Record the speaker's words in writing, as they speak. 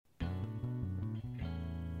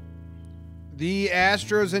The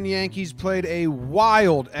Astros and Yankees played a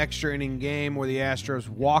wild extra inning game where the Astros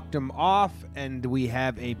walked them off, and we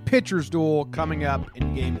have a pitcher's duel coming up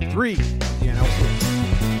in Game 3 of the NLCS.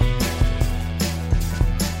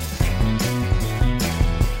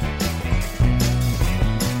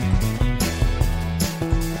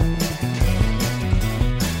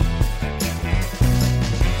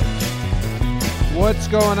 What's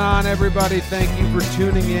going on, everybody? Thank you for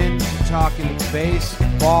tuning in to Talking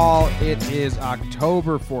Baseball. It is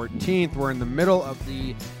October 14th. We're in the middle of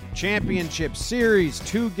the championship series.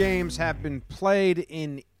 2 games have been played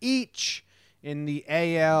in each. In the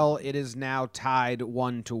AL, it is now tied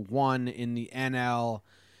 1-1. In the NL,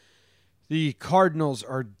 the Cardinals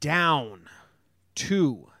are down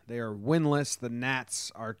 2. They are winless. The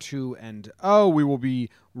Nats are 2-0. We will be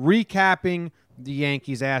recapping the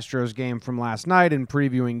Yankees-Astros game from last night and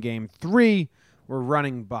previewing Game 3. We're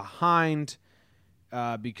running behind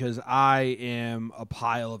because I am a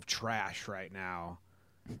pile of trash right now,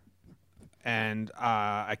 and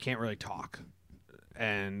I can't really talk,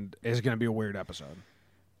 and it's going to be a weird episode.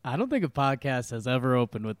 I don't think a podcast has ever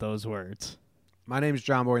opened with those words. My name's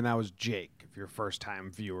John Boy, and that was Jake, if you're a first-time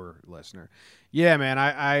viewer, listener. Yeah, man,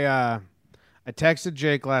 I texted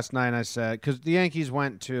Jake last night, and I said, because the Yankees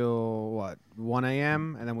went to, 1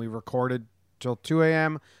 a.m., and then we recorded till 2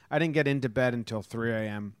 a.m. I didn't get into bed until 3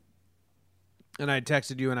 a.m., and I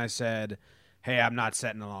texted you, and I said, hey, I'm not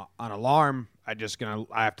setting an alarm. I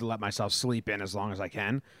have to let myself sleep in as long as I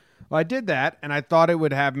can. Well, I did that, and I thought it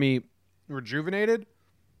would have me rejuvenated.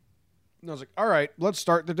 And I was like, all right, let's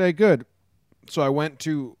start the day good. So I went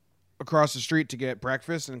to across the street to get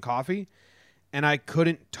breakfast and coffee, and I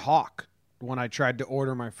couldn't talk when I tried to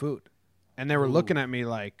order my food. And they were looking at me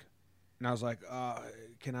like, and I was like,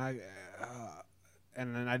 can I,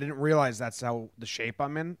 and then I didn't realize that's how the shape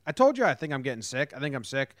I'm in. I told you I think I'm getting sick. I think I'm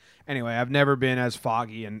sick. Anyway, I've never been as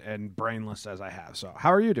foggy and brainless as I have. So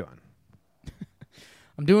how are you doing?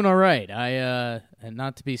 I'm doing all right. And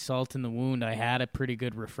not to be salt in the wound, I had a pretty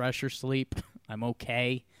good refresher sleep. I'm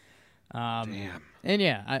okay. Damn. And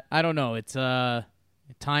yeah, I don't know. It's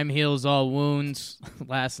time heals all wounds.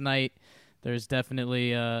 Last night, there's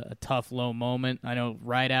definitely a tough low moment. I know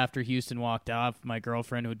right after Houston walked off, my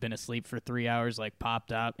girlfriend, who had been asleep for 3 hours,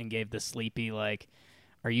 popped up and gave the sleepy,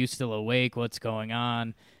 are you still awake? What's going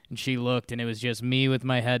on? And she looked, and it was just me with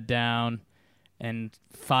my head down and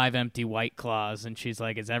 5 empty White Claws. And she's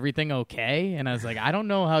like, is everything okay? And I was like, I don't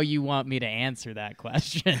know how you want me to answer that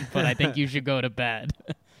question, but I think you should go to bed.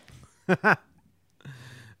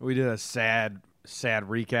 We did a sad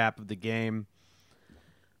recap of the game.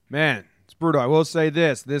 Man, it's brutal. I will say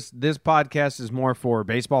this podcast is more for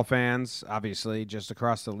baseball fans, obviously, just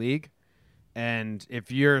across the league. And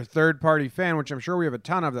if you're a third-party fan, which I'm sure we have a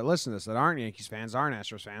ton of that listen to this that aren't Yankees fans, aren't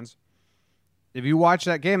Astros fans, if you watch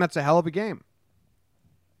that game, that's a hell of a game.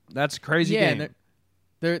 That's a crazy game.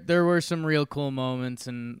 There were some real cool moments,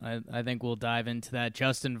 and I think we'll dive into that.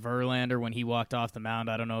 Justin Verlander, when he walked off the mound,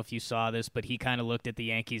 I don't know if you saw this, but he kind of looked at the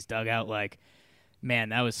Yankees dugout like, man,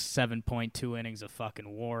 that was 7.2 innings of fucking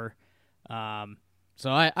war. So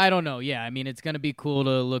I don't know. Yeah, I mean, it's going to be cool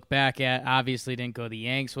to look back at. Obviously didn't go the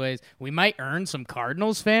Yanks' ways. We might earn some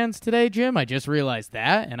Cardinals fans today, Jim. I just realized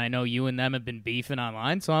that, and I know you and them have been beefing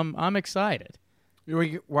online, so I'm excited.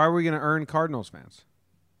 Why are we going to earn Cardinals fans?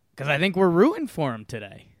 Because I think we're rooting for them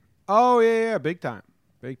today. Oh, yeah, big time.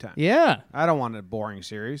 Big time. Yeah. I don't want a boring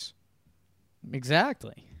series.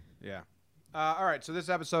 Exactly. Yeah. All right, so this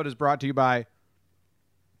episode is brought to you by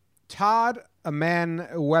Todd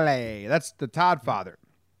Emanuele. That's the Todd father.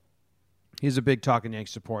 He's a big Talking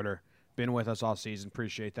Yanks supporter. Been with us all season.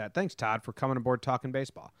 Appreciate that. Thanks, Todd, for coming aboard Talking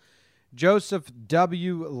Baseball. Joseph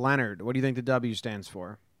W. Leonard. What do you think the W stands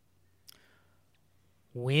for?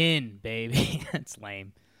 Win, baby. That's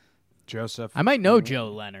lame. Joseph. I might know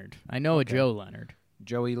Joe Leonard. I know a Joe Leonard.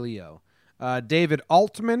 Joey Leo. David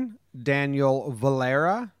Altman. Daniel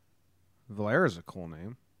Valera. Valera's a cool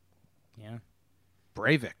name. Yeah.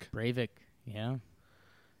 Breivik. Yeah.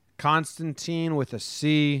 Constantine with a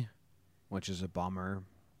C, which is a bummer.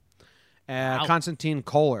 Wow. Constantine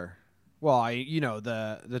Kohler. Well,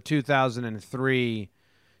 the 2003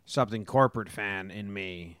 something corporate fan in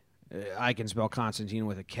me. I can spell Constantine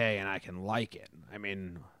with a K, and I can like it. I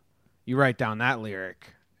mean, you write down that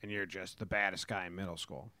lyric, and you're just the baddest guy in middle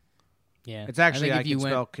school. Yeah. It's actually I can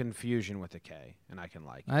spell confusion with a K, and I can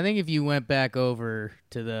like it. I think if you went back over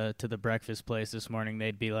to the breakfast place this morning,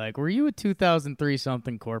 they'd be like, were you a 2003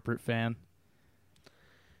 something corporate fan?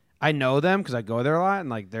 I know them because I go there a lot, and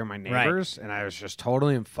like they're my neighbors, right. And I was just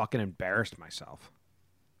totally fucking embarrassed myself.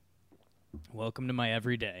 Welcome to my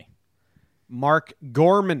everyday. Mark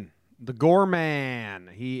Gorman. the Gorman.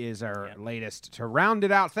 He is our latest to round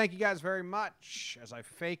it out. Thank you guys very much. As I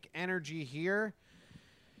fake energy here,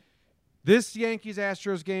 this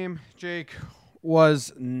Yankees-Astros game, Jake,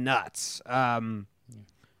 was nuts. You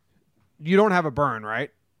don't have a burn, right?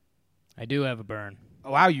 I do have a burn.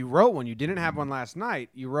 Oh, wow, you wrote one. You didn't have one last night.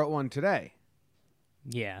 You wrote one today.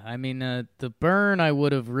 Yeah, I mean, the burn I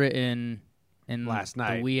would have written in last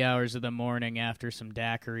night, the wee hours of the morning after some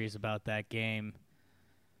daiquiris about that game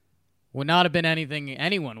would not have been anything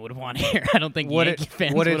anyone would want to hear. I don't think Yankee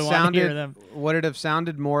fans would have wanted to hear them. Would it have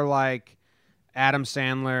sounded more like Adam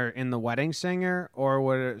Sandler in The Wedding Singer, or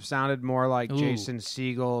would it have sounded more like Jason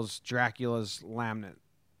Segel's Dracula's Lament?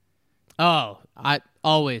 Oh,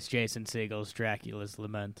 always Jason Segel's Dracula's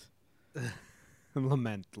Lament.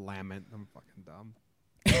 Lament. I'm fucking dumb.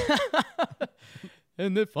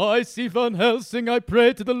 And if I see Van Helsing, I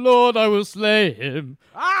pray to the Lord I will slay him.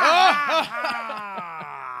 All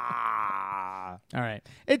right.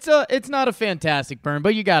 It's not a fantastic burn,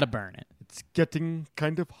 but you got to burn it. It's getting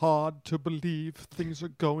kind of hard to believe things are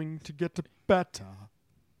going to get better.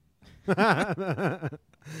 I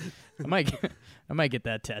might get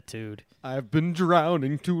that tattooed. I've been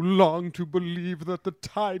drowning too long to believe that the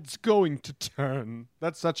tide's going to turn.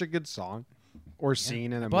 That's such a good song or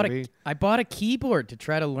scene in a movie. I bought a keyboard to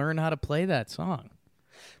try to learn how to play that song.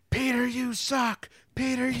 Peter, you suck.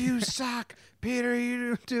 Peter, you suck. Peter,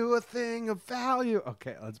 you do a thing of value.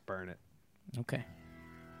 Okay, let's burn it. Okay.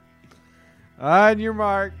 On your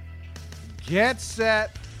mark. Get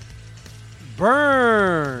set.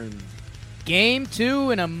 Burn. Game 2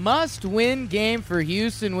 and a must-win game for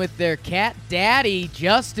Houston with their cat daddy,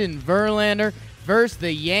 Justin Verlander, versus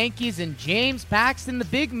the Yankees and James Paxton, the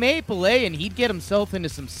big Maple, and he'd get himself into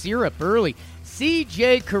some syrup early.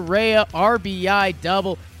 CJ Correa, RBI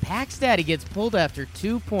double. Pax Daddy gets pulled after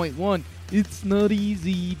 2.1. It's not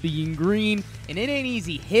easy being green, and it ain't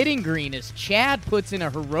easy hitting green as Chad puts in a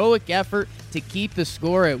heroic effort to keep the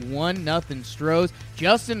score at 1-0 Stros.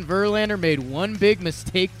 Justin Verlander made one big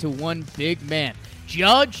mistake to one big man.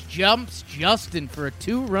 Judge jumps Justin for a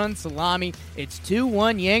 2-run salami. It's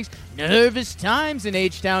 2-1 Yanks. Nervous times in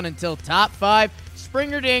H-Town until top 5.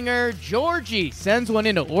 Springer dinger. Georgie sends one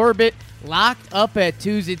into orbit. Locked up at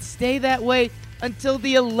 2s. It'd stay that way until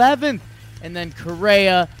the 11th. And then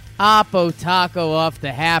Correa, Oppo Taco off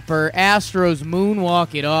the happer. Astros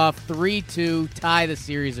moonwalk it off. 3-2. Tie the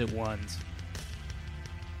series at 1s.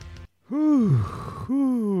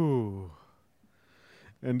 Whew.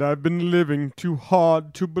 And I've been living too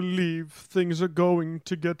hard to believe things are going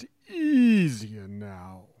to get easier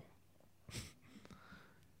now.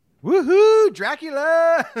 Woohoo,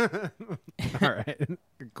 Dracula! All right,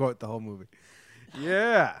 quote the whole movie.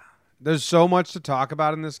 Yeah, there's so much to talk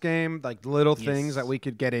about in this game, like little things that we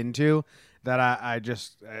could get into that I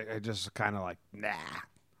just kind of like, nah.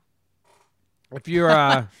 If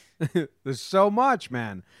you're, there's so much,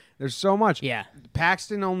 man. There's so much. Yeah.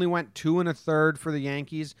 Paxton only went 2 1/3 for the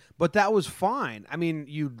Yankees, but that was fine. I mean,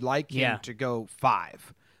 you'd like him to go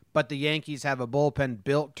 5, but the Yankees have a bullpen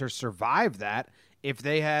built to survive that. If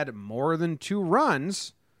they had more than 2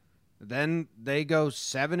 runs, then they go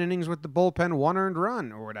 7 innings with the bullpen, 1 earned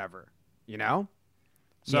run or whatever, you know?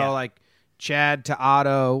 So, like, Chad to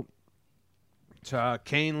Otto to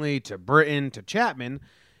Canely to Britton to Chapman,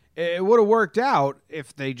 it would have worked out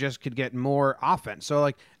if they just could get more offense. So,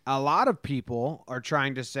 like, a lot of people are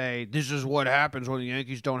trying to say this is what happens when the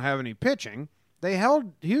Yankees don't have any pitching. They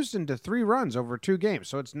held Houston to 3 runs over 2 games,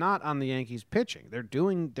 so it's not on the Yankees pitching. They're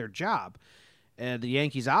doing their job. The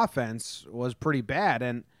Yankees offense was pretty bad,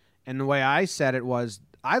 and the way I said it was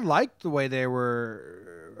I liked the way they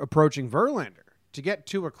were approaching Verlander. To get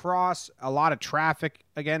 2 across, a lot of traffic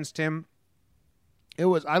against him.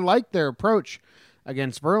 I liked their approach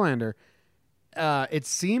against Verlander. It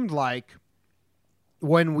seemed like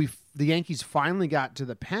when the Yankees finally got to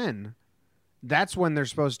the pen, that's when they're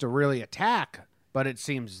supposed to really attack. But it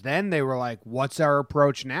seems then they were like, what's our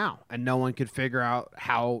approach now? And no one could figure out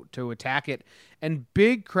how to attack it. And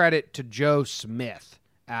big credit to Joe Smith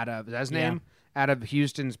out of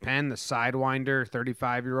Houston's pen, the Sidewinder,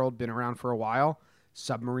 35-year-old, been around for a while,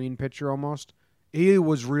 submarine pitcher almost. He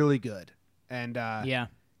was really good. And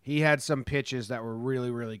he had some pitches that were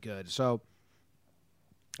really, really good. So,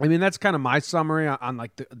 I mean, that's kind of my summary on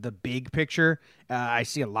like the big picture. I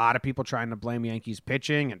see a lot of people trying to blame Yankees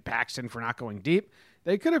pitching and Paxton for not going deep.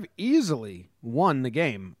 They could have easily won the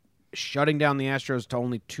game, shutting down the Astros to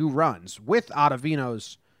only 2 runs with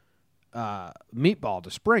Ottavino's meatball to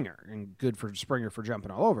Springer, and good for Springer for jumping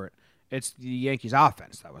all over it. It's the Yankees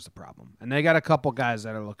offense that was the problem. And they got a couple guys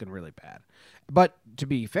that are looking really bad. But to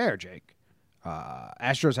be fair, Jake,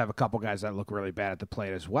 Astros have a couple guys that look really bad at the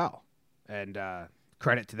plate as well, and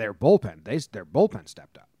credit to their bullpen. Their bullpen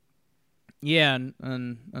stepped up. Yeah,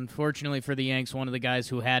 and unfortunately for the Yanks, one of the guys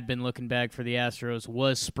who had been looking back for the Astros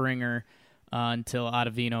was Springer until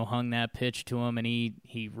Ottavino hung that pitch to him, and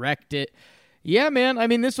he wrecked it. Yeah, man, I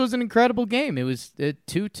mean, this was an incredible game. It was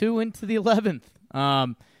 2-2 into the 11th.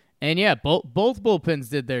 And yeah, both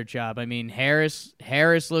bullpens did their job. I mean, Harris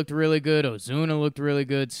looked really good. Ozuna looked really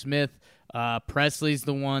good. Smith, Presley's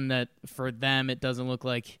the one that, for them, it doesn't look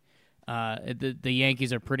like the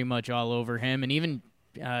Yankees are pretty much all over him. And even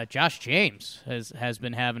Josh James has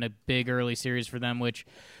been having a big early series for them, which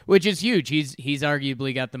is huge. He's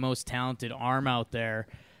arguably got the most talented arm out there.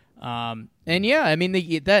 And yeah, I mean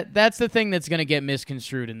that's the thing that's going to get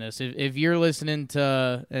misconstrued in this. If you're listening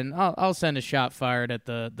to, and I'll send a shot fired at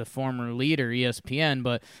the former leader ESPN,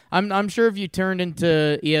 but I'm sure if you turned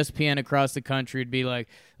into ESPN across the country, it'd be like,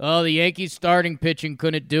 oh, the Yankees starting pitching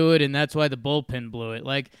couldn't do it, and that's why the bullpen blew it.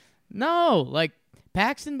 Like, no, like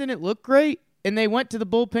Paxton didn't look great, and they went to the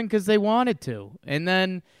bullpen because they wanted to, and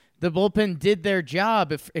then the bullpen did their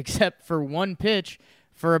job, except for one pitch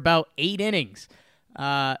for about 8 innings.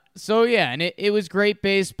 So yeah, and it was great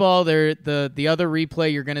baseball. The other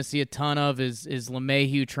replay you're going to see a ton of is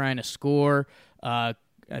LeMahieu trying to score. I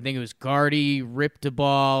think it was Gardy ripped a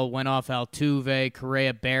ball, went off Altuve.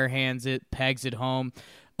 Correa barehands it, pegs it home.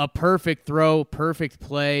 A perfect throw, perfect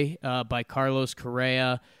play by Carlos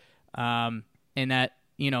Correa. And that,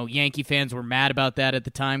 Yankee fans were mad about that at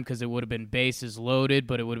the time because it would have been bases loaded,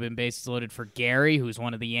 but it would have been bases loaded for Gary, who's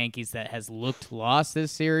one of the Yankees that has looked lost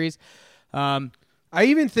this series. I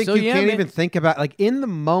even think even think about, like, in the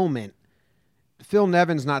moment, Phil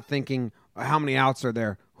Nevin's not thinking how many outs are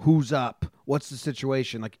there, who's up, what's the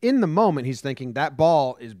situation. Like, in the moment, he's thinking that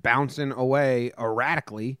ball is bouncing away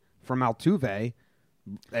erratically from Altuve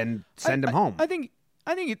and send him home. I think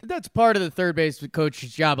that's part of the third base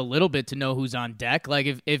coach's job a little bit, to know who's on deck. Like,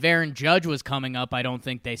 if Aaron Judge was coming up, I don't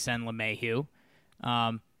think they send LeMahieu.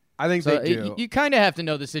 I think they do. You kind of have to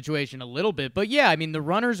know the situation a little bit. But, yeah, I mean, the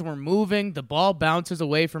runners were moving. The ball bounces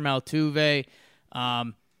away from Altuve.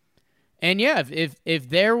 And, yeah, if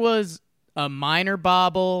there was a minor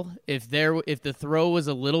bobble, if the throw was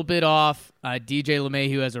a little bit off, DJ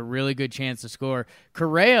LeMahieu has a really good chance to score.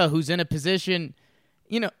 Correa, who's in a position,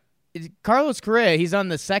 Carlos Correa, he's on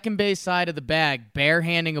the second base side of the bag,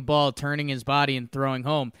 barehanding a ball, turning his body and throwing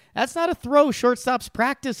home. That's not a throw shortstops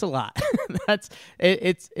practice a lot.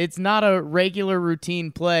 It's not a regular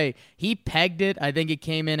routine play. He pegged it. I think it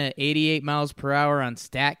came in at 88 miles per hour on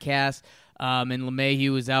StatCast. And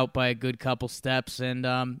LeMahieu was out by a good couple steps, and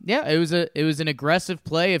it was an aggressive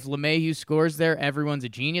play. If LeMahieu scores there, everyone's a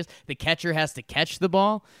genius. The catcher has to catch the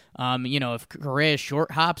ball. If Correa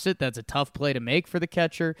short hops it, that's a tough play to make for the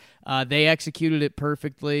catcher. They executed it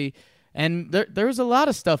perfectly, and there was a lot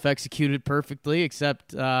of stuff executed perfectly,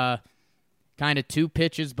 except kind of 2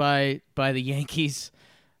 pitches by the Yankees,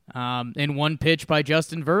 and 1 pitch by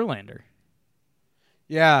Justin Verlander.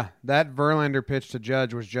 Yeah, that Verlander pitch to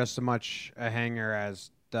Judge was just as much a hanger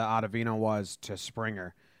as the Ottavino was to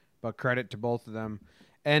Springer, but credit to both of them.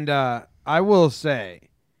 And I will say,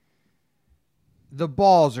 the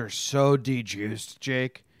balls are so dejuiced,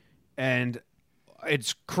 Jake, and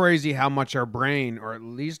it's crazy how much our brain, or at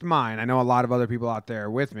least mine, I know a lot of other people out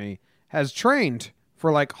there with me, has trained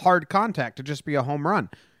for like hard contact to just be a home run.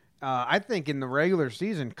 I think in the regular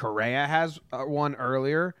season, Correa has one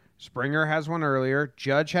earlier. Springer has one earlier.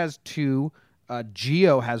 Judge has 2.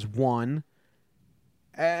 Gio has 1.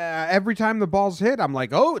 Every time the ball's hit, I'm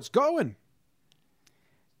like, oh, it's going.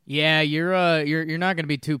 Yeah, you're not going to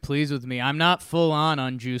be too pleased with me. I'm not full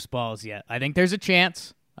on juice balls yet. I think there's a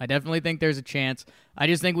chance. I definitely think there's a chance. I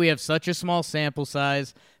just think we have such a small sample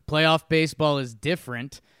size. Playoff baseball is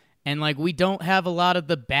different. And, like, we don't have a lot of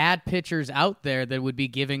the bad pitchers out there that would be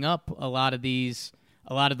giving up a lot of the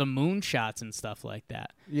moonshots and stuff like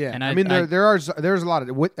that. Yeah, and I mean, there's a lot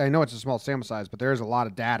of. I know it's a small sample size, but there's a lot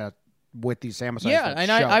of data with these sample sizes. Yeah, and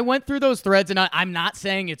I went through those threads, and I'm not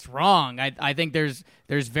saying it's wrong. I think there's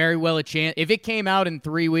very well a chance if it came out in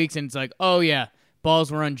 3 weeks and it's like, oh yeah, balls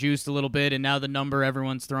were unjuiced a little bit, and now the number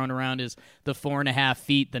everyone's throwing around is the 4.5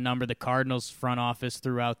 feet, the number the Cardinals front office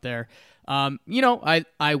threw out there.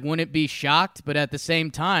 I wouldn't be shocked, but at the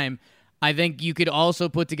same time, I think you could also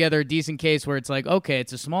put together a decent case where it's like, okay,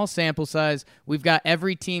 it's a small sample size. We've got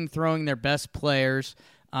every team throwing their best players.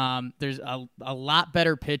 There's a lot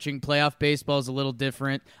better pitching. Playoff baseball is a little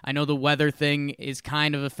different. I know the weather thing is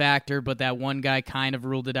kind of a factor, but that one guy kind of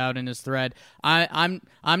ruled it out in his thread. I'm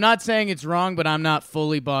not saying it's wrong, but I'm not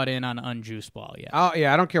fully bought in on unjuiced ball yet. Oh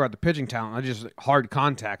yeah, I don't care about the pitching talent. I just hard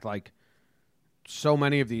contact. Like so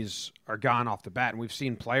many of these are gone off the bat, and we've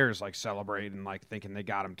seen players like celebrate and like thinking they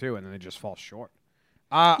got him too, and then they just fall short.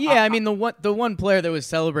 I mean the one player that was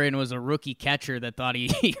celebrating was a rookie catcher that thought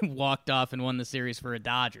he walked off and won the series for a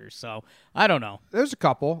Dodgers. So I don't know. There's a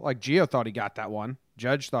couple like Gio thought he got that one.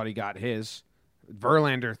 Judge thought he got his.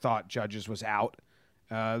 Verlander thought Judge's was out.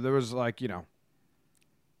 There was like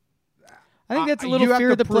I think that's a little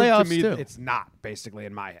fear of the playoffs too. It's not basically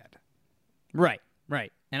in my head. Right.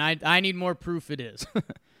 And I need more proof it is.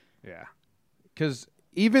 Yeah. Because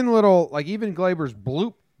even Glaber's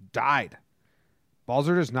bloop died. Balls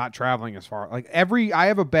are just not traveling as far. I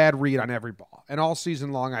have a bad read on every ball. And all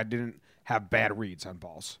season long, I didn't have bad reads on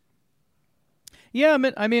balls. Yeah,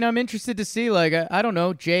 I'm interested to see, I don't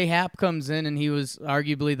know, Jay Happ comes in, and he was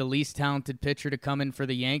arguably the least talented pitcher to come in for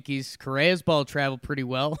the Yankees. Correa's ball traveled pretty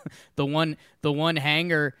well. The one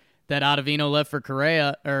hanger that Ottavino left for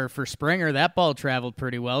Correa, or for Springer, that ball traveled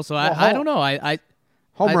pretty well. So I don't know. I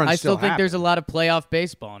still think there's a lot of playoff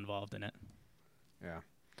baseball involved in it. Yeah.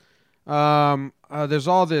 There's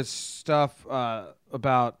all this stuff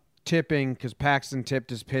about tipping, because Paxton tipped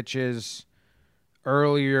his pitches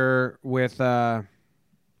earlier with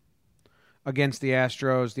against the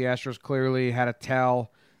Astros. The Astros clearly had a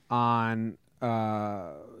tell on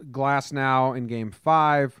Glasnow in Game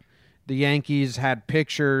 5. The Yankees had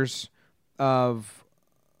pictures of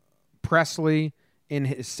Presley in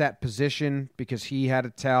his set position because he had a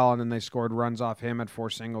tell, and then they scored runs off him at 4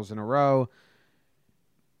 singles in a row.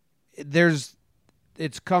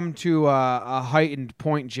 It's come to a heightened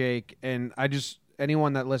point, Jake, and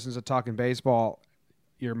anyone that listens to Talking Baseball,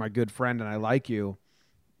 you're my good friend and I like you.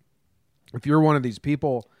 If you're one of these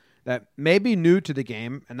people that may be new to the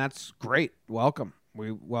game, and that's great, welcome.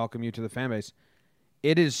 We welcome you to the fan base.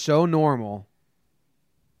 It is so normal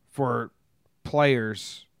for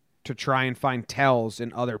players to try and find tells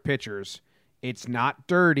in other pitchers. It's not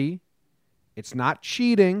dirty. It's not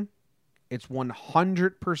cheating. It's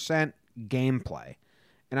 100% gameplay.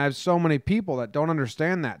 And I have so many people that don't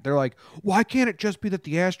understand that. They're like, why can't it just be that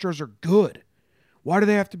the Astros are good? Why do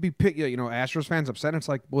they have to be picked? Astros fans upset. And it's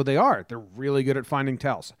like, well, they are. They're really good at finding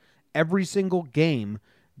tells. Every single game,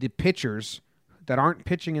 the pitchers that aren't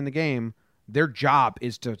pitching in the game, their job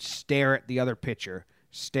is to stare at the other pitcher,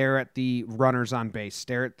 stare at the runners on base,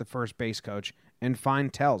 stare at the first base coach, and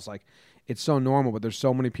find tells. It's so normal, but there's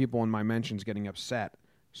so many people in my mentions getting upset.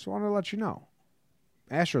 Just wanted to let you know.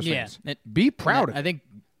 Astros fans, be proud of it. I think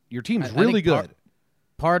your team's really good.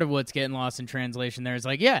 Part of what's getting lost in translation there is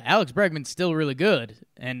Alex Bregman's still really good.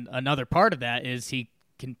 And another part of that is he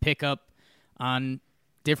can pick up on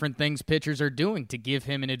different things pitchers are doing to give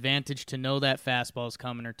him an advantage to know that fastball's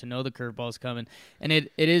coming or to know the curveball's coming. And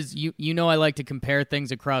it is, I like to compare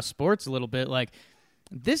things across sports a little bit.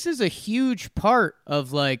 This is a huge part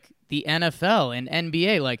of the NFL and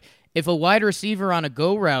NBA. If a wide receiver on a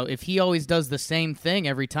go route, if he always does the same thing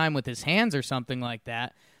every time with his hands or something like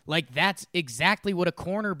that, that's exactly what a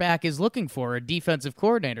cornerback is looking for, a defensive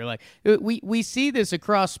coordinator. We see this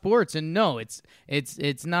across sports, and no,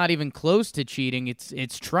 it's not even close to cheating.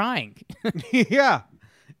 It's trying. Yeah.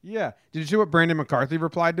 Did you see what Brandon McCarthy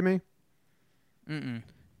replied to me?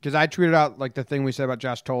 Because I tweeted out the thing we said about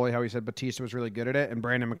Josh Tolley, how he said Batista was really good at it, and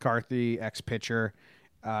Brandon McCarthy, ex-pitcher,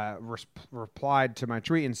 replied to my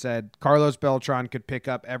tweet and said Carlos Beltran could pick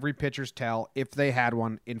up every pitcher's tell if they had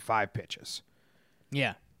one in 5 pitches.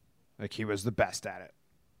 Yeah. He was the best at it.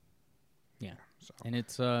 Yeah. So. And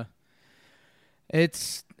it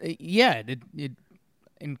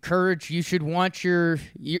encourage, you should want your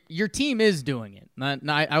team is doing it.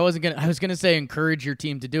 I was gonna say encourage your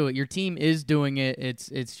team to do it. Your team is doing it.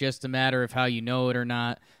 It's just a matter of how you know it or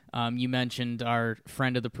not. You mentioned our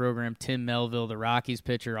friend of the program, Tim Melville, the Rockies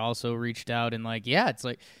pitcher, also reached out and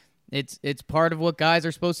it's part of what guys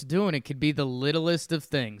are supposed to do, and it could be the littlest of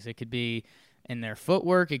things. It could be in their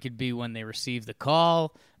footwork. It could be when they receive the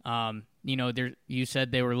call. You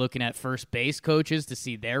said they were looking at first base coaches to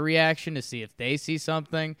see their reaction, to see if they see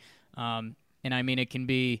something. It can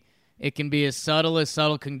be as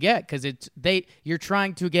subtle can get, because you're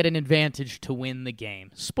trying to get an advantage to win the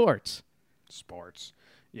game. Sports.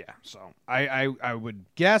 Yeah. So I would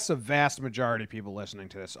guess a vast majority of people listening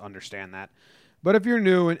to this understand that. But if you're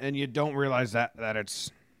new and you don't realize that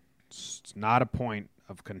it's not a point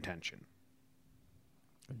of contention.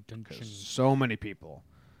 So many people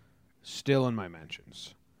still in my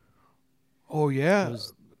mentions. Oh, yeah.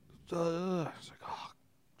 It's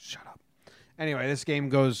shut up. Anyway, this game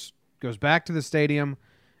goes back to the stadium.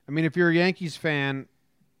 If you're a Yankees fan,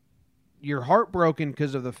 you're heartbroken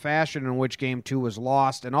because of the fashion in which Game 2 was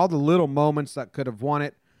lost and all the little moments that could have won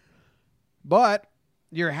it. But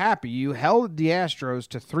you're happy. You held the Astros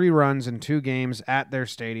to 3 runs in 2 games at their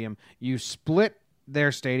stadium. You split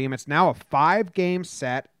their stadium. It's now a 5-game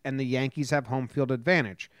set, and the Yankees have home field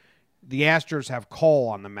advantage. The Astros have Cole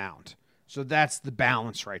on the mound. So that's the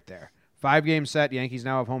balance right there. 5-game set, Yankees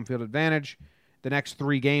now have home field advantage. The next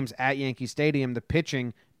 3 games at Yankee Stadium, the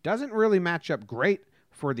pitching doesn't really match up great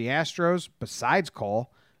for the Astros besides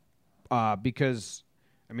Cole because,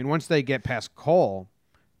 I mean, once they get past Cole,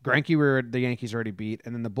 Greinke the Yankees already beat,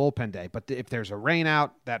 and then the bullpen day. But if there's a rain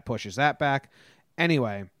out, that pushes that back.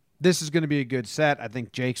 Anyway, this is going to be a good set. I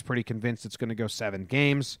think Jake's pretty convinced it's going to go 7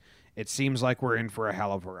 games. It seems like we're in for a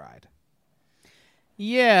hell of a ride.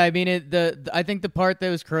 Yeah, I mean, I think the part that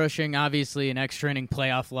was crushing, obviously, an extra inning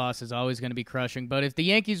playoff loss is always going to be crushing. But if the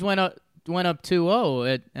Yankees went up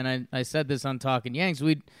 2-0, and I said this on Talking Yanks,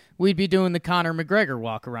 we'd be doing the Conor McGregor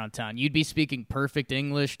walk around town. You'd be speaking perfect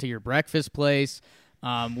English to your breakfast place.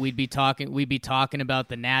 We'd be talking about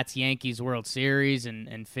the Nats Yankees World Series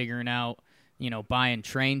and figuring out, buying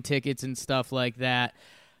train tickets and stuff like that.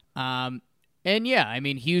 And yeah, I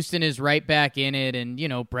mean, Houston is right back in it, and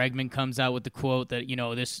Bregman comes out with the quote that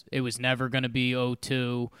it was never going to be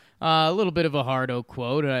 0-2. A little bit of a hard-o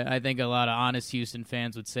quote. I think a lot of honest Houston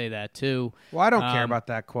fans would say that too. Well, I don't care about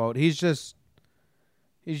that quote. I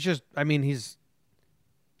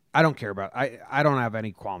don't care about. I don't have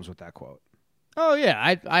any qualms with that quote. Oh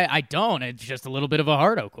yeah, I don't. It's just a little bit of a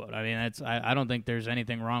hard-o quote. I mean, I don't think there's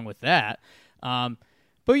anything wrong with that.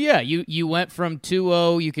 But yeah, you went from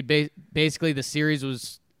 2-0. You could basically the series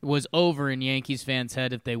was over in Yankees fans'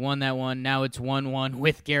 head if they won that one. Now it's 1-1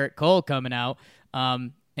 with Garrett Cole coming out,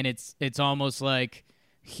 and it's almost like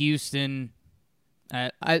Houston.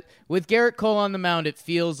 With Garrett Cole on the mound, it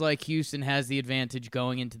feels like Houston has the advantage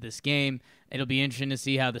going into this game. It'll be interesting to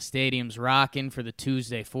see how the stadium's rocking for the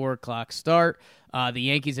Tuesday 4:00 start. The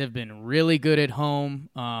Yankees have been really good at home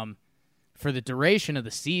for the duration of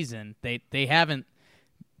the season. They haven't.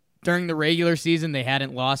 During the regular season, they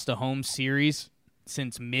hadn't lost a home series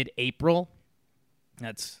since mid-April.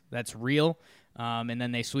 That's real. And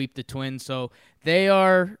then they sweep the Twins, so they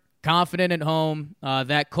are confident at home.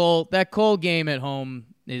 That Cole game at home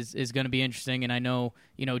is going to be interesting. And I know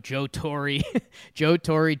Joe Torre Joe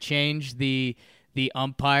Torre changed the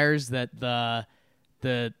umpires that the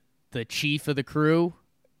chief of the crew.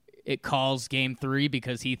 It calls Game 3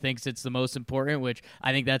 because he thinks it's the most important, which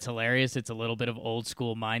I think that's hilarious. It's a little bit of old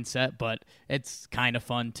school mindset, but it's kind of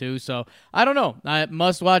fun too. So I don't know.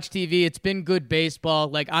 Must watch TV. It's been good baseball.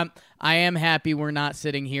 Like I am happy we're not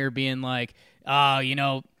sitting here being like,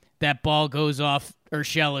 that ball goes off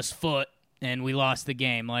Urshela's foot and we lost the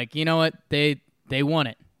game. Like, you know what? They won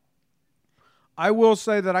it. I will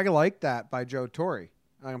say that I like that by Joe Torre.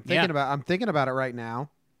 I'm thinking about it right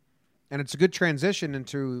now. And it's a good transition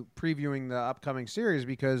into previewing the upcoming series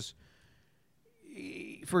because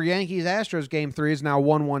for Yankees-Astros, Game 3 is now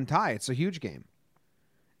 1-1 tie. It's a huge game.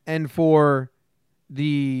 And for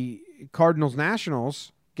the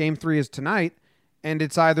Cardinals-Nationals, Game 3 is tonight, and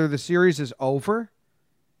it's either the series is over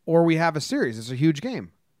or we have a series. It's a huge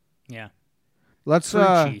game. Yeah. Let's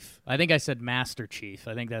Chief. I think I said Master Chief.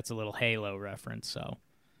 I think that's a little Halo reference. So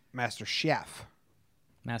Master Chef.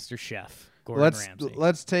 Gordon Ramsay.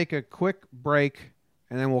 Let's take a quick break,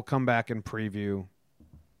 and then we'll come back and preview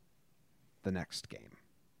the next game.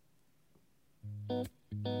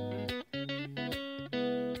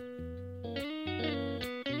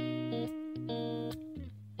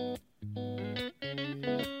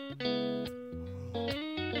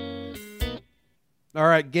 All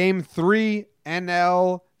right, Game 3,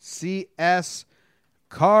 NLCS.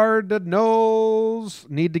 Cardinals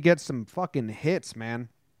need to get some fucking hits, man.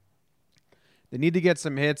 They need to get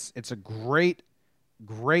some hits. It's a great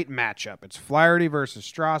matchup. It's Flaherty versus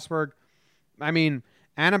Strasburg. I mean,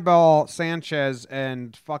 Anibal Sanchez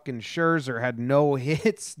and fucking Scherzer had no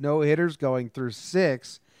hitters going through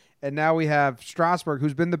 6. And now we have Strasburg,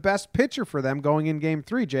 who's been the best pitcher for them going in Game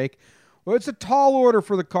 3, Jake. Well, it's a tall order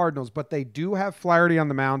for the Cardinals, but they do have Flaherty on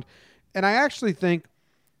the mound. And I actually think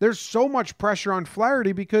there's so much pressure on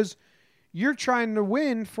Flaherty because you're trying to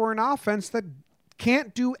win for an offense that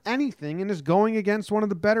can't do anything and is going against one of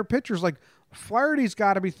the better pitchers. Like, Flaherty's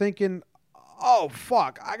got to be thinking, oh,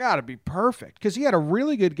 fuck, I got to be perfect. Because he had a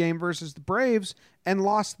really good game versus the Braves and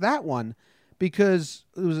lost that one because,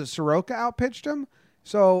 Soroka outpitched him?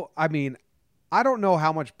 So, I mean, I don't know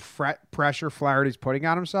how much pressure Flaherty's putting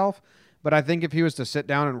on himself, but I think if he was to sit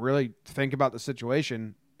down and really think about the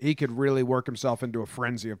situation, he could really work himself into a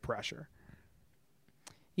frenzy of pressure.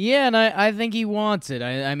 Yeah, and I think he wants it.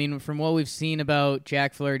 I mean, from what we've seen about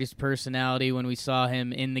Jack Flaherty's personality when we saw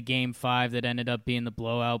him in the Game 5 that ended up being the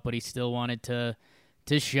blowout, but he still wanted to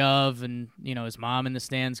to shove, and his mom in the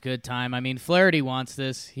stands, good time. I mean, Flaherty wants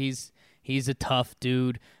this. He's a tough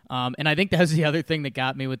dude. And I think that's the other thing that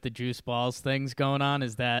got me with the juice balls things going on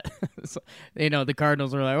is that, the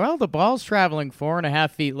Cardinals were like, well, the ball's traveling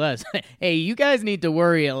 4.5 feet less. Hey, you guys need to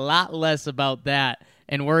worry a lot less about that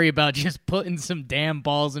and worry about just putting some damn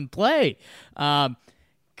balls in play.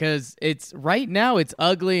 Because right now it's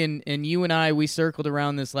ugly, and you and I, we circled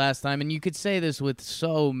around this last time, and you could say this with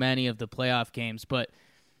so many of the playoff games, but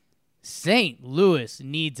St. Louis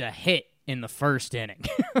needs a hit in the first inning.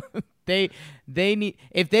 They need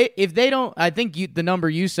if they don't. I think the number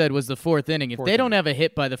you said was the fourth inning. If they don't have a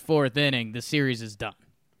hit by the fourth inning, the series is done.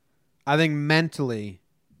 I think mentally,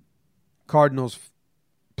 Cardinals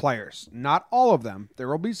players, not all of them. There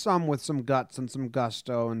will be some with some guts and some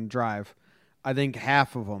gusto and drive. I think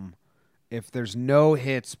half of them, if there's no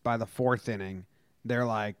hits by the fourth inning, they're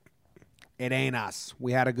like, it ain't us.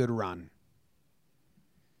 We had a good run.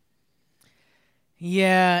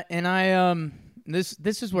 Yeah, and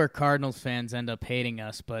this is where Cardinals fans end up hating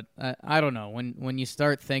us, but I don't know. When you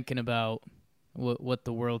start thinking about what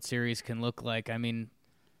the World Series can look like, I mean,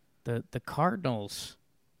 the Cardinals,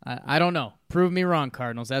 I don't know. Prove me wrong,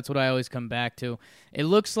 Cardinals. That's what I always come back to. It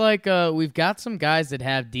looks like we've got some guys that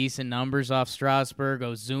have decent numbers off Strasburg.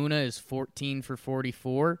 Ozuna is 14 for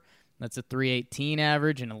 44. That's a 318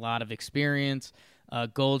 average and a lot of experience.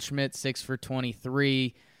 Goldschmidt, 6 for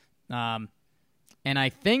 23. And I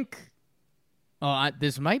think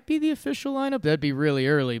this might be the official lineup. That'd be really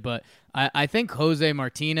early, but I think Jose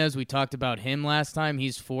Martinez, we talked about him last time.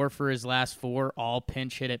 He's 4 for his last 4, all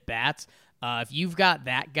pinch hit at bats. If you've got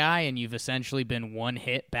that guy and you've essentially been one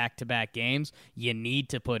hit back-to-back games, you need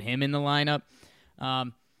to put him in the lineup.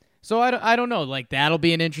 So I don't know. Like, that'll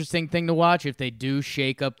be an interesting thing to watch if they do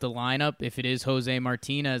shake up the lineup. If it is Jose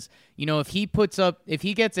Martinez, if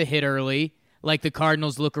he gets a hit early, like the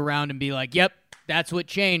Cardinals look around and be like, yep, that's what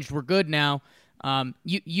changed. We're good now.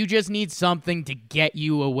 You just need something to get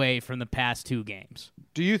you away from the past 2 games.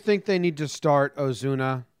 Do you think they need to start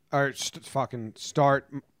Ozuna or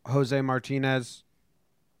start Jose Martinez?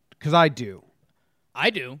 Because I do. I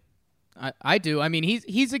do. I mean,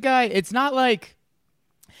 he's a guy. It's not like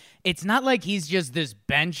he's just this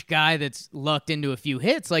bench guy that's lucked into a few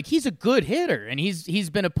hits. Like, he's a good hitter, and he's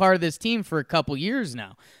been a part of this team for a couple years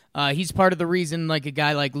now. He's part of the reason, like, a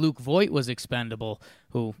guy like Luke Voit was expendable,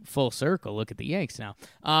 who, full circle, look at the Yanks now.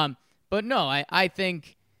 But no, I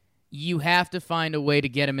think you have to find a way to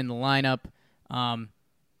get him in the lineup.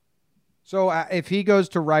 So if he goes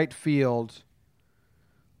to right field,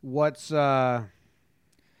 what's the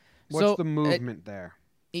movement there?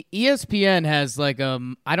 ESPN has I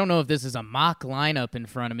don't know if this is a mock lineup in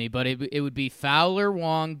front of me, but it would be Fowler,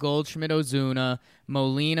 Wong, Goldschmidt, Ozuna,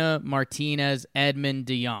 Molina, Martinez, Edman,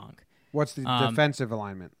 DeYoung. What's the defensive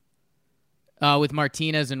alignment? With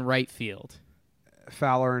Martinez in right field.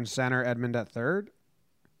 Fowler in center, Edman at third?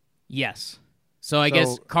 Yes. So I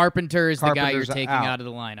guess Carpenter is the guy you're taking out of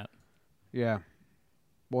the lineup. Yeah.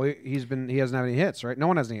 Well, he hasn't had any hits, right? No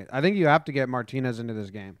one has any hits. I think you have to get Martinez into this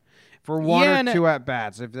game. For one or two at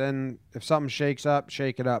bats. If something shakes up,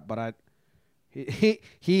 shake it up. But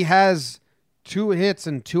he has 2 hits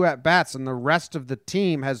and 2 at bats, and the rest of the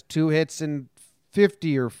team has 2 hits and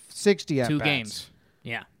 50 or 60 at bats. 2 games.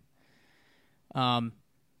 Yeah.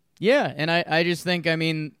 Yeah, and I just think, I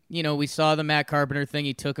mean, we saw the Matt Carpenter thing.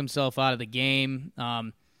 He took himself out of the game.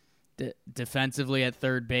 Defensively at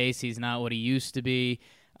third base, he's not what he used to be.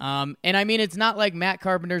 And I mean, it's not like Matt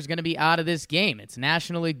Carpenter's going to be out of this game. It's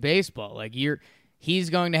National League Baseball. Like, he's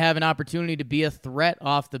going to have an opportunity to be a threat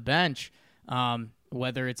off the bench,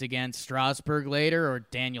 whether it's against Strasburg later or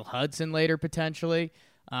Daniel Hudson later potentially.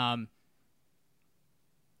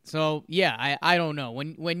 So yeah, I don't know.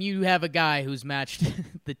 When you have a guy who's matched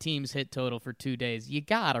the team's hit total for 2 days, you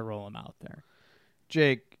gotta roll him out there.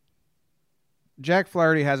 Jack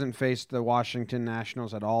Flaherty hasn't faced the Washington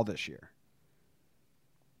Nationals at all this year.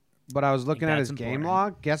 But I was looking at his game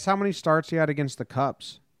log. Guess how many starts he had against the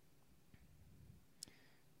Cubs?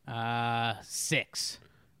 6.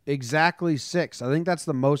 Exactly 6. I think that's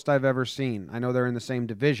the most I've ever seen. I know they're in the same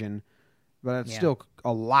division, but it's still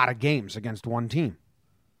a lot of games against one team.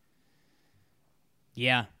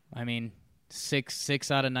 Yeah, I mean, 6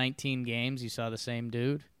 out of 19 games, you saw the same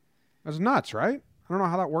dude. That's nuts, right? I don't know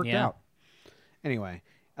how that worked out. Anyway,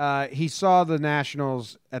 he saw the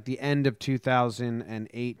Nationals at the end of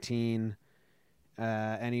 2018,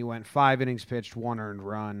 and he went 5 innings pitched, 1 earned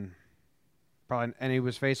run. And he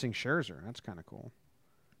was facing Scherzer. That's kind of cool.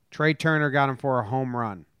 Trey Turner got him for a home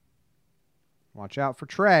run. Watch out for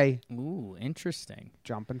Trey. Ooh, interesting.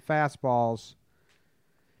 Jumping fastballs.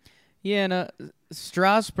 Yeah, no,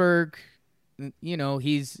 Strasburg,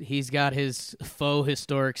 he's got his faux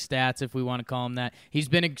historic stats, if we want to call him that. He's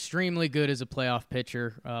been extremely good as a playoff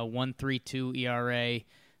pitcher. 1.32 ERA,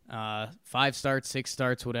 5 starts, 6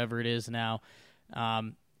 starts, whatever it is now.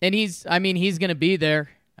 And he's going to be there.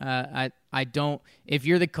 I don't. If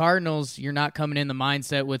you're the Cardinals, you're not coming in the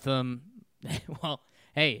mindset with them. Well,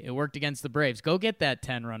 hey, it worked against the Braves. Go get that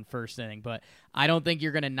 10-run first inning. But I don't think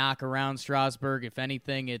you're going to knock around Strasburg. If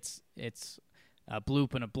anything, it's a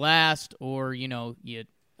bloop and a blast, or a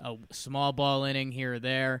small ball inning here or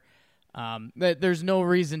there. There's no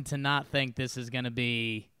reason to not think this is going to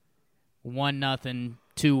be 1-0,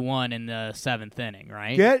 2-1 in the 7th inning,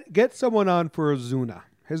 right? Get someone on for Ozuna.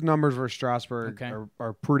 His numbers for Strasburg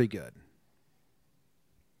are pretty good.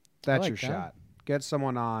 That's your shot. Get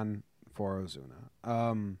someone on for Ozuna.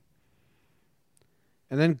 And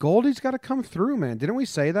then Goldie's got to come through, man. Didn't we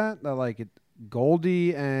say that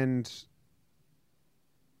Goldie and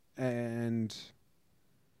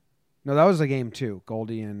no, that was the game too.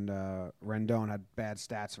 Goldie and Rendon had bad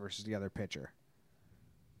stats versus the other pitcher.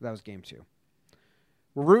 That was game 2.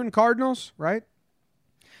 We're rooting Cardinals, right?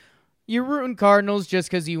 You're rooting Cardinals just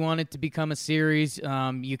because you want it to become a series.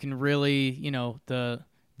 You can really, the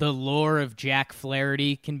lore of Jack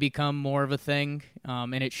Flaherty can become more of a thing,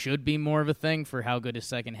 and it should be more of a thing for how good his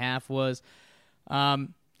second half was.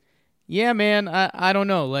 Yeah, man, I don't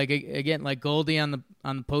know. Again, Goldie on the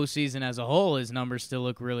postseason as a whole, his numbers still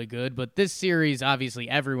look really good. But this series, obviously,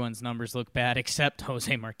 everyone's numbers look bad except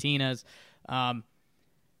Jose Martinez. I don't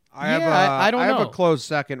know. I have a close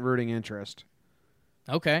second rooting interest.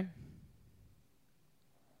 Okay.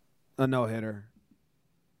 A no-hitter.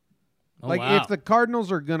 Oh, wow. If the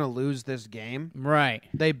Cardinals are going to lose this game, right,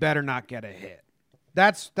 they better not get a hit.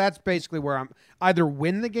 That's basically where I'm either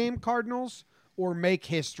win the game, Cardinals, or make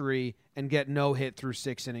history and get no hit through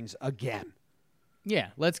 6 innings again. Yeah,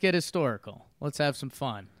 let's get historical. Let's have some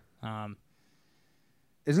fun.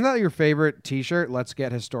 Isn't that your favorite T-shirt? Let's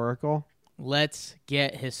get historical. Let's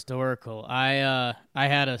get historical. I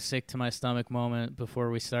had a sick to my stomach moment before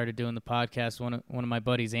we started doing the podcast. One of my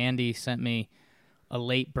buddies, Andy, sent me a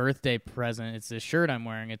late birthday present. It's this shirt I'm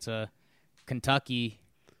wearing. It's a Kentucky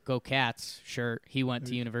Go Cats shirt. He went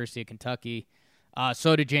to University of Kentucky.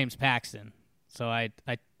 So did James Paxton. So I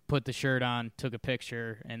put the shirt on, took a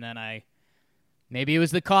picture, and then maybe it was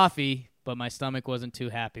the coffee, but my stomach wasn't too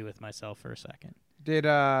happy with myself for a second.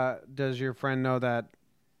 Does your friend know that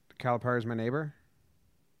Calipari is my neighbor?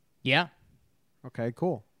 Yeah. Okay,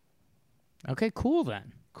 cool. Okay, cool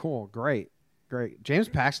then. Cool, great. James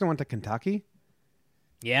Paxton went to Kentucky?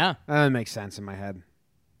 Yeah. That makes sense in my head.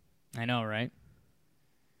 I know, right?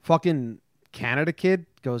 Fucking Canada kid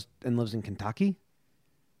goes and lives in Kentucky?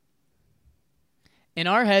 In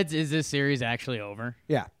our heads, is this series actually over?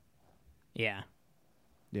 Yeah. Yeah.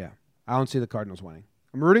 Yeah. I don't see the Cardinals winning.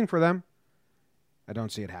 I'm rooting for them. I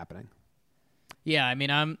don't see it happening. Yeah, I mean,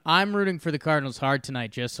 I'm rooting for the Cardinals hard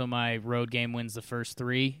tonight just so my road game wins the first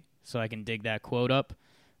 3, so I can dig that quote up.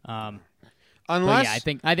 Unless, yeah, I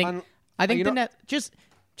think the net.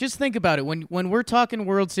 Just think about it when we're talking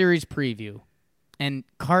World Series preview, and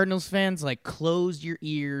Cardinals fans, close your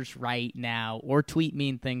ears right now or tweet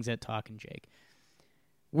mean things at Talkin' Jake.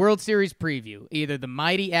 World Series preview. Either the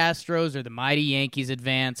mighty Astros or the mighty Yankees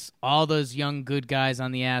advance. All those young good guys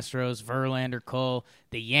on the Astros, Verlander, Cole,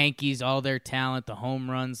 the Yankees, all their talent, the home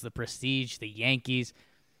runs, the prestige, the Yankees.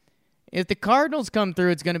 If the Cardinals come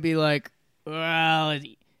through, it's going to be well,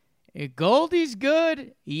 Goldie's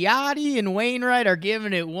good. Yachty and Wainwright are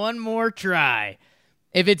giving it one more try.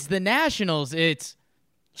 If it's the Nationals, it's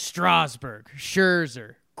Strasburg,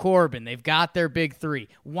 Scherzer, Corbin. They've got their big 3.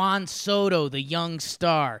 Juan Soto, the young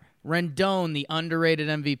star. Rendon, the underrated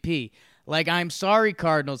MVP. I'm sorry,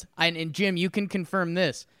 Cardinals. And Jim, you can confirm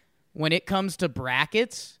this. When it comes to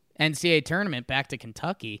brackets, NCAA tournament, back to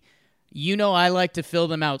Kentucky, I like to fill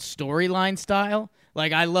them out storyline style.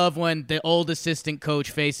 I love when the old assistant coach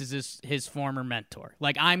faces his former mentor.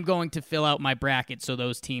 I'm going to fill out my bracket so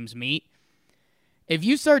those teams meet. If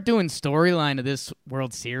you start doing storyline of this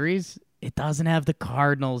World Series, it doesn't have the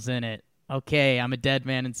Cardinals in it. Okay, I'm a dead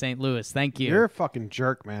man in St. Louis. Thank you. You're a fucking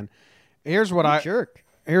jerk, man. Here's what I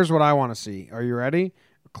want to see. Are you ready?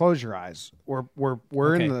 Close your eyes. We're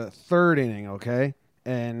okay. In the 3rd inning, okay?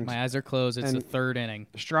 And my eyes are closed. It's the 3rd inning.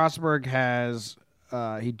 Strasburg has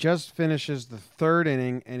he just finishes the 3rd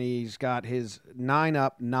inning, and he's got his 9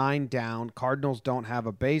 up, 9 down. Cardinals don't have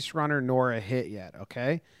a base runner nor a hit yet,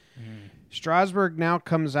 okay? Strasburg now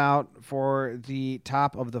comes out for the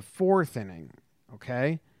top of the 4th inning,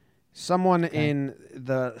 okay? Someone in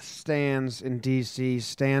the stands in D.C.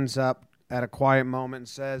 stands up at a quiet moment and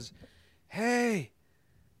says, hey,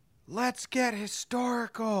 let's get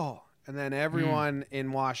historical. And then everyone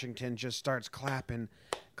in Washington just starts clapping,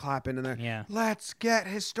 and they're, let's get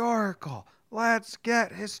historical. Let's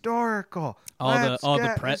get historical.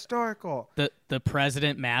 Historical. The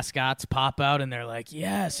president mascots pop out and they're like,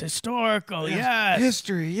 yes, historical, yes.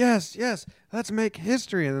 History, yes. Let's make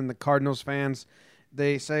history. And then the Cardinals fans,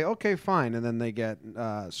 they say, okay, fine. And then they get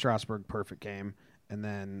Strasburg perfect game. And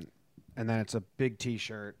then it's a big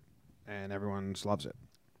T-shirt and everyone just loves it.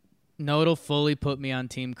 No, it'll fully put me on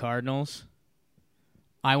Team Cardinals.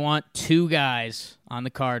 I want 2 guys on the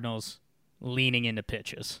Cardinals leaning into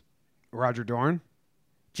pitches. Roger Dorn?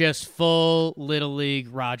 Just full Little League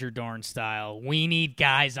Roger Dorn style. We need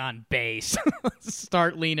guys on base.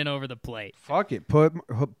 Start leaning over the plate. Fuck it. Put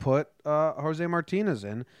Jose Martinez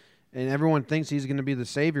in, and everyone thinks he's going to be the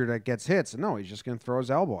savior that gets hits. No, he's just going to throw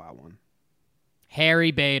his elbow at one.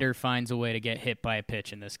 Harry Bader finds a way to get hit by a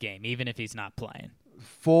pitch in this game, even if he's not playing.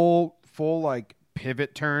 Full like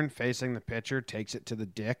pivot turn facing the pitcher, takes it to the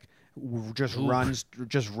dick. Runs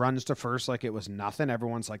to first like it was nothing.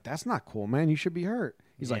 Everyone's like, "That's not cool, man. You should be hurt."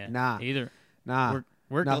 He's like, "Nah, nah."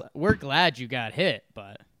 We're glad you got hit,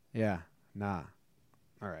 but nah.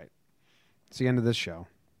 All right, it's the end of this show.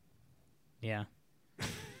 Yeah,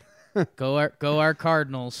 go our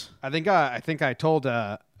Cardinals. I think I told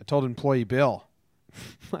employee Bill.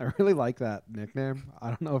 I really like that nickname. I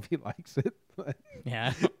don't know if he likes it. But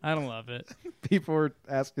yeah, I don't love it. People were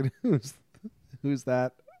asking who's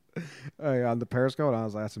that. On the Periscope, and I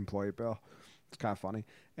was like, that's employee Bill. It's kind of funny.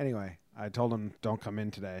 Anyway, I told him don't come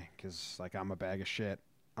in today because like I'm a bag of shit.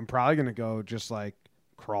 I'm probably gonna go just like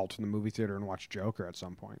crawl to the movie theater and watch Joker at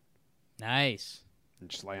some point. Nice. And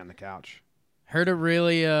just lay on the couch. Heard a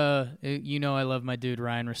really, I love my dude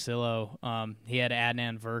Ryan Russillo. He had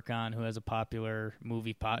Adnan Virk on, who has a popular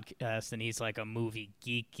movie podcast, and he's like a movie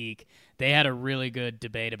geek. They had a really good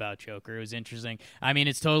debate about Joker. It was interesting. I mean,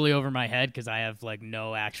 it's totally over my head because I have like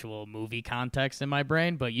no actual movie context in my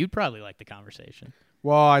brain, but you'd probably like the conversation.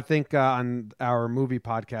 Well, I think on our movie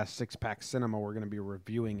podcast, Six Pack Cinema, we're going to be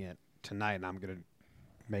reviewing it tonight, and I'm going to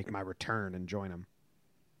make my return and join them.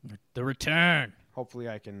 The return. Hopefully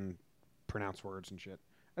I can pronounce words and shit.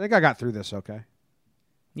 I think I got through this okay.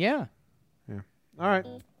 Yeah. All right.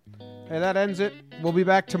 Hey, that ends it. We'll be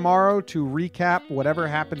back tomorrow to recap whatever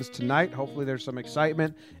happens tonight. Hopefully there's some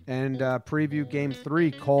excitement and preview Game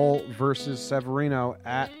 3, Cole versus Severino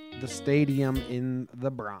at the stadium in the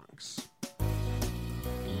Bronx.